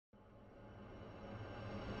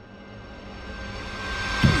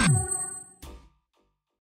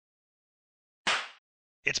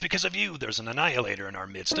It's because of you there's an annihilator in our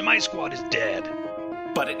midst, and my squad is dead.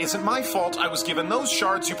 But it isn't my fault. I was given those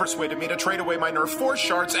shards. You persuaded me to trade away my Nerf Force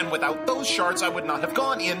shards, and without those shards, I would not have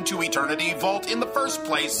gone into Eternity Vault in the first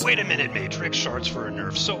place. Wait a minute, Matrix. Shards for a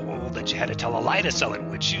Nerf so old that you had to tell a lie to sell it,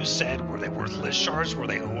 which you said, were they worthless shards? Were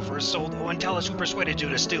they oversold? Oh, and tell us who persuaded you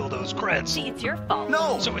to steal those creds. See, it's your fault.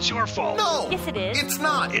 No! So it's your fault. No! Yes, it is. It's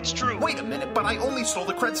not! It's true. Wait a minute, but I only stole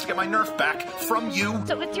the creds to get my Nerf back from you.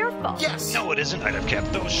 So it's your fault. Yes! No, it isn't. I'd have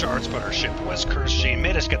kept those shards, but our ship was cursed. She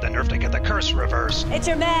made us get the Nerf to get the curse reversed. It's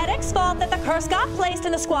your medic's fault that the curse got placed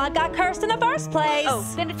and the squad got cursed in the first place. Oh,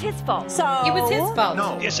 then it's his fault. So... It was his fault.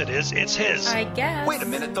 No. Yes, it is. It's his. I guess. Wait a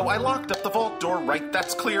minute, though. I locked up the vault door, right?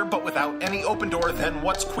 That's clear, but without any open door, then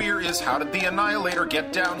what's queer is how did the Annihilator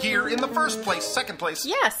get down here in the first place, second place?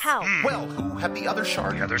 Yes. How? Well, who had the other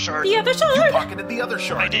shard? The other shard? The other You shard. pocketed the other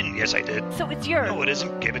shard. I didn't. Yes, I did. So it's yours. No, it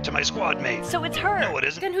isn't. Give it to my squad mate. So it's her. No, it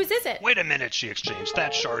isn't. Then whose is it? Wait a minute. She exchanged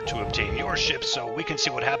that shard to obtain your ship so we can see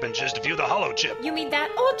what happened. Just view the hollow chip. You mean that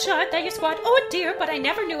old shard that your squad owed dear, but I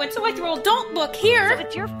never knew it, so I threw a don't look here. So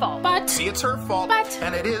it's your fault. But... See, it's her fault, But-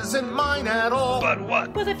 and it isn't mine at all. But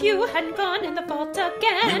what? Well, if you hadn't gone in the vault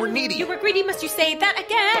again... We were needy. You were greedy, must you say that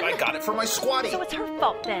again? But I got it from my squatty. So it's her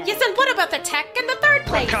fault then. Yes, and what about the tech in the third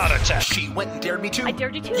place? Ricotta tech. She went and dared me to. I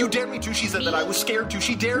dared you to. You dared me to. She said that I was scared to.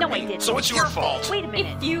 She dared No, me. I didn't. So it's your fault. Wait a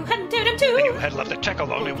minute. If you hadn't dared him to... If you had left the tech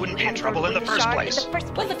alone, we wouldn't be in trouble in the first place.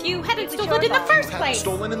 Well, if you hadn't stolen in the first You hadn't place...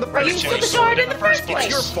 stolen in the You first stole the place. shard in the first place. place.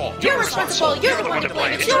 It's your fault. You're responsible. You're the one to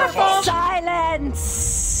blame. It's your fault.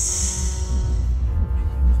 Silence!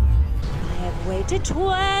 I have waited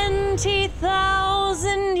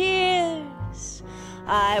 20,000 years.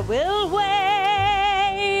 I will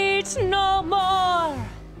wait no more.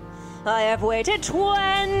 I have waited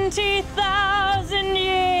 20,000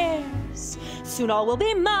 years. Soon all will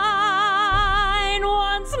be mine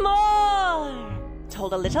once more.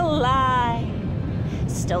 Told a little lie,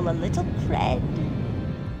 stole a little cred,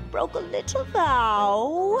 broke a little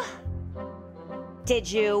vow. Did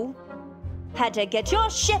you? Had to get your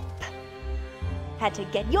ship. Had to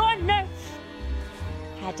get your Nerf.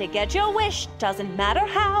 Had to get your wish. Doesn't matter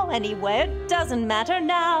how. Anywhere, doesn't matter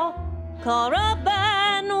now.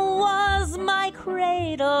 Korriban was my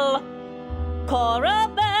cradle.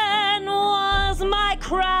 Korriban was my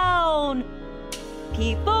crown.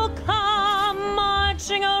 People come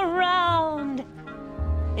marching around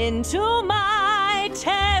into my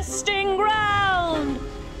testing ground.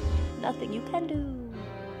 Nothing you can do.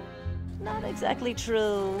 Not exactly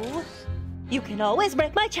true. You can always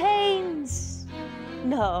break my chains.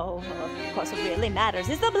 No, of course what really matters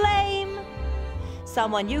is the blame.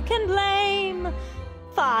 Someone you can blame.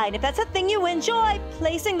 Fine, if that's a thing you enjoy,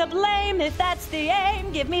 placing the blame. If that's the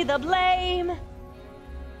aim, give me the blame.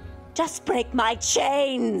 Just break my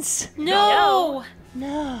chains. No!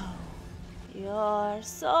 No, you're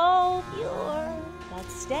so pure. But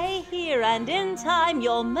stay here and in time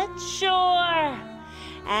you'll mature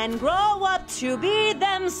and grow up to be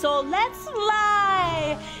them. So let's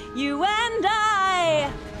fly, you and I,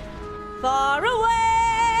 far away.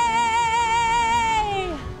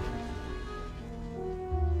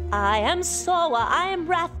 I am Soa, I am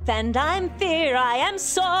wrath, and I'm fear. I am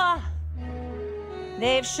Soa.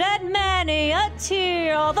 They've shed many a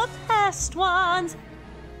tear, all the past ones.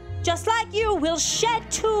 Just like you will shed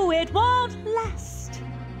too, it won't last.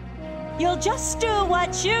 You'll just do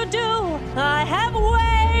what you do. I have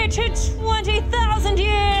waited 20,000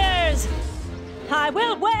 years. I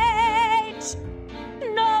will wait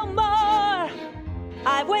no more.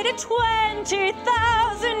 I've waited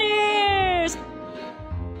 20,000 years.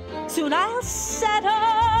 Soon I'll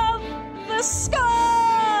settle the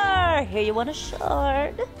score. Here, you want a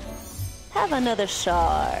shard? Have another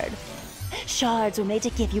shard. Shards were made to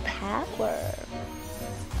give you power.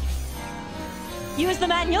 Use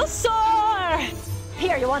them and you'll soar.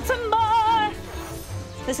 Here, you want some more?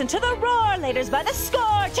 Listen to the roar, laters by the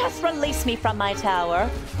score. Just release me from my tower.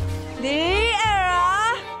 The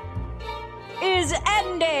era is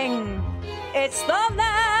ending. It's the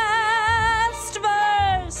last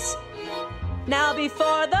verse. Now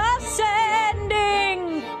before the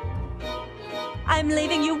sending, I'm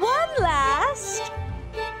leaving you one last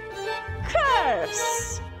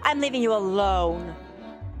curse. I'm leaving you alone,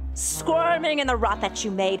 squirming in the rot that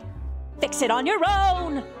you made. Fix it on your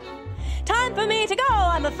own. Time for me to go,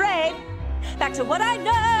 I'm afraid. Back to what I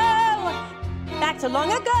know. Back to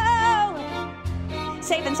long ago.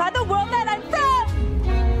 Safe inside the world that I'm from.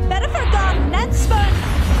 Better forgotten and spurned.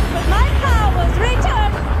 With my powers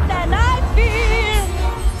returned.